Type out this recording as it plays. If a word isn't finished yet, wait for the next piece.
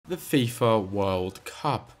the FIFA World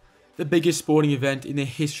Cup, the biggest sporting event in the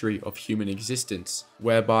history of human existence,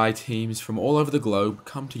 whereby teams from all over the globe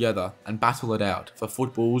come together and battle it out for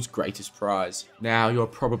football's greatest prize. Now you're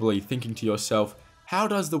probably thinking to yourself, how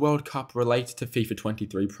does the World Cup relate to FIFA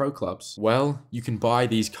 23 Pro Clubs? Well, you can buy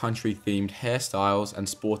these country-themed hairstyles and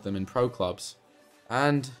sport them in Pro Clubs.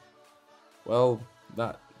 And, well,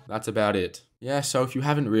 that's about it. Yeah, so if you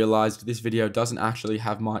haven't realized, this video doesn't actually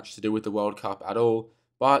have much to do with the World Cup at all,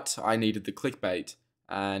 but I needed the clickbait.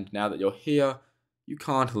 And now that you're here, you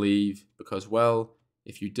can't leave because, well,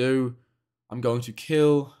 if you do, I'm going to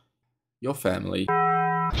kill your family.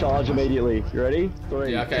 Charge immediately. You ready?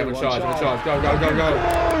 3, yeah, okay, 2, I'm one, charge. Go.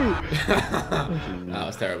 That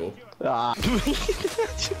was terrible. Ah.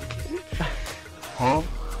 Huh?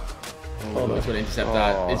 Oh, I was going to intercept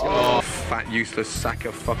that. It's, fat, useless sack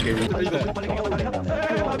of fucking...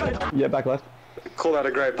 Yeah, back left. Call that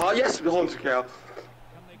a great part. Yes, the Haunted Cow.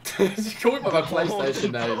 You call it by my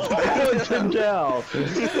PlayStation name. Haunted Cow.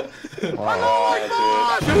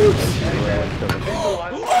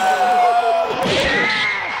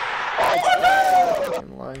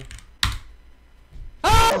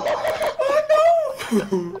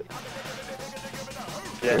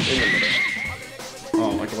 Yeah, in the middle.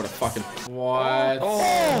 Oh my god, what a fucking... What?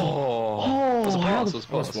 Oh! Was a pass,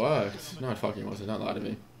 That worked. No, it fucking wasn't. Don't lie to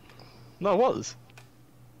me. No, it was.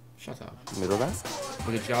 Shut up. Middle there.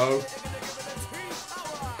 Look at Joe.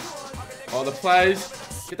 Oh, the plays.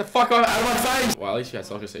 Get the fuck out of my face! Well, at least you had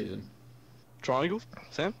soccer season. Triangle,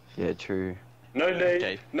 Sam? Yeah, true. No need.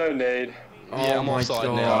 Okay. No need. Yeah, I'm my offside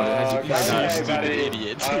god. now. As you play that. Stupid buddy.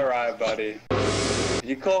 idiot. Alright, buddy.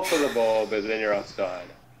 You call for the ball, but then you're offside.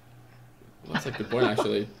 Well, that's a good point,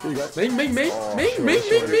 actually. Here you go. Me.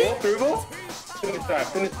 Through ball? Finish that,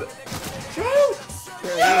 finish that. Joe!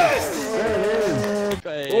 Yes!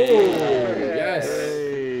 Hey. Oh, yes.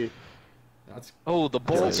 Hey. That's... Oh, the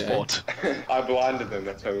ball spot. I blinded them,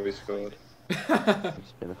 that's how we scored.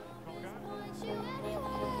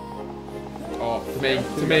 Oh, to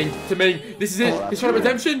me. This is it. He's trying to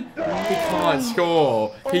redemption. He can't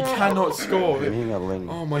score. He cannot score.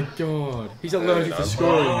 Oh my god. He's allergic to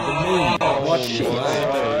scoring. The me. Oh, what the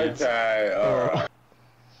Okay, alright.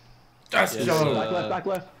 That's Joe. Back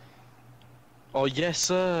left. Oh, yes,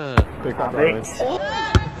 sir. Big back.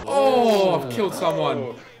 Oh, I've killed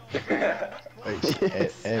someone.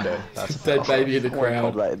 That's Dead baby in the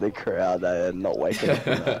crowd. In the crowd, they're not waking up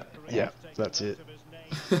from that. Yeah, that's it.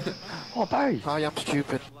 Oh, Barry. I am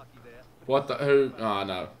stupid. What the? Who? Oh,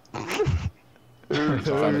 no. I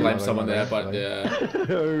blame someone there, but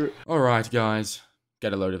yeah. Alright, guys.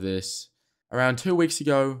 Get a load of this. Around 2 weeks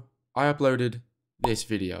ago, I uploaded this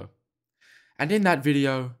video. And in that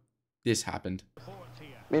video, this happened.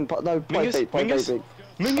 No, play beat. Mingus?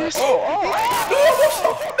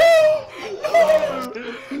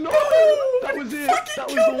 No! That was it! That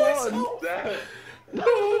was the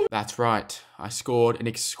one! That's right, I scored an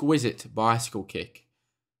exquisite bicycle kick,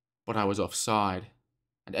 but I was offside.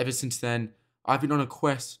 And ever since then, I've been on a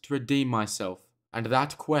quest to redeem myself, and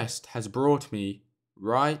that quest has brought me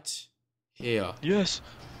right here. Yes.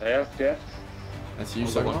 Yeah. That's you,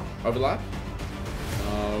 someone. Overlap?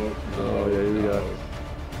 No. Oh, yeah, here we go.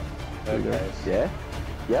 Okay. Yeah?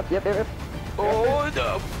 Yep. Oh,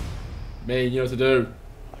 no. Me, you know what to do.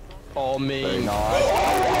 Oh, me. Very nice.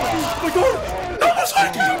 Oh my god! I'm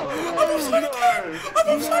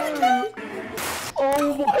offside again! Oh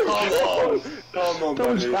my god! Come on, That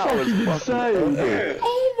was buddy. fucking insane!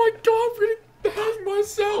 Oh my god, I'm gonna behave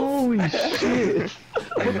myself! Holy shit!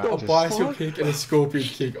 A bicycle kick and a scorpion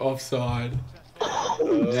kick offside.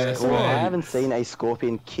 Yes, I man. haven't seen a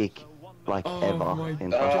scorpion kick like ever my in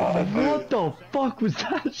God. What the fuck was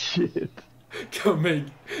that shit? Come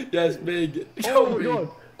Mig. Yes, Mig. Oh Come my god!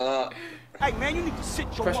 Hey man, you need to sit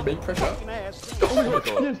your Pressure, Mig, pressure. motherfucking ass. Oh my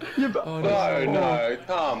god! Yes, yeah, Oh No,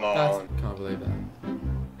 come That's, on. can't believe that.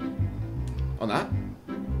 On that?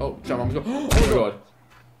 Oh, jump on. Oh my god.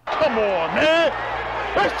 Come on, man!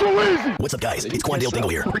 That's too easy! What's up, guys? It's Quandale Dingle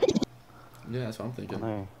here. Yeah, that's what I'm thinking.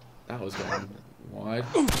 No. That was going wide.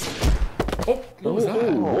 Oh, what was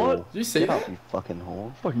that? What? Did you see that? You fucking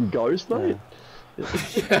whore. Fucking ghost, mate.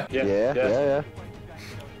 Yeah. Yeah.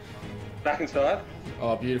 Back inside.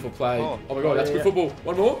 Oh, beautiful play. Oh. Oh my god, that's good Yeah. football.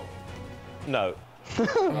 One more? No.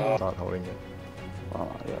 Start holding it. Oh,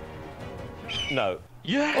 yeah. No.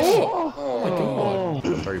 Yes! Oh! Oh my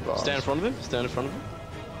god. Very bad. Stand in front of him. Stand in front of him.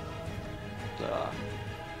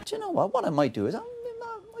 Do you know what? What I might do is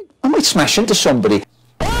I might smash into somebody.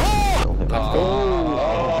 Oh,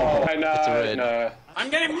 no. It's a red. No. I I'm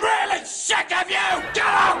getting really sick of you! Get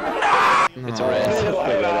out! No! It's a red.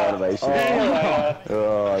 Animation.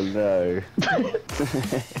 Oh no.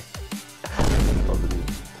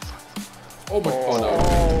 Oh my god,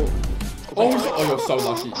 no. Oh, you're so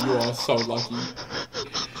lucky. You are so lucky.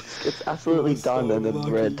 It's absolutely done so in the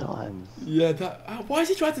lucky. red time. Yeah, that. Why is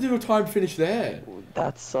he trying to do a time finish there?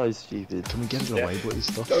 That's so stupid. Can we get it away, boys?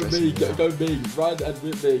 Stop Go stressing me, me out. go me. Run and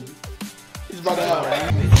whip me. He's run out.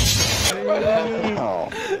 Run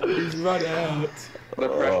out. He's run out. The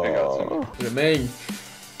pressure got to me. Look at me.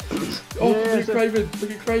 Oh, look at Craven.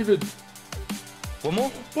 Look at Craven. One more?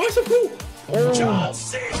 Why is it cool?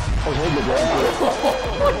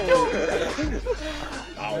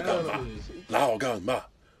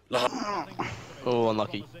 Oh,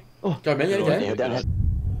 unlucky. Go me again.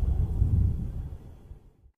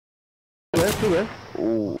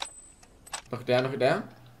 Ooh. Knock it down, knock it down.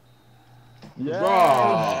 Yeah.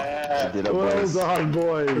 Hoorah! Did it, Well boys. done,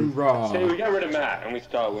 boys. See, Hoorah! we get rid of Matt and we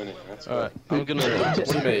start winning. That's Alright, I'm gonna. What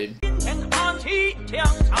do you mean?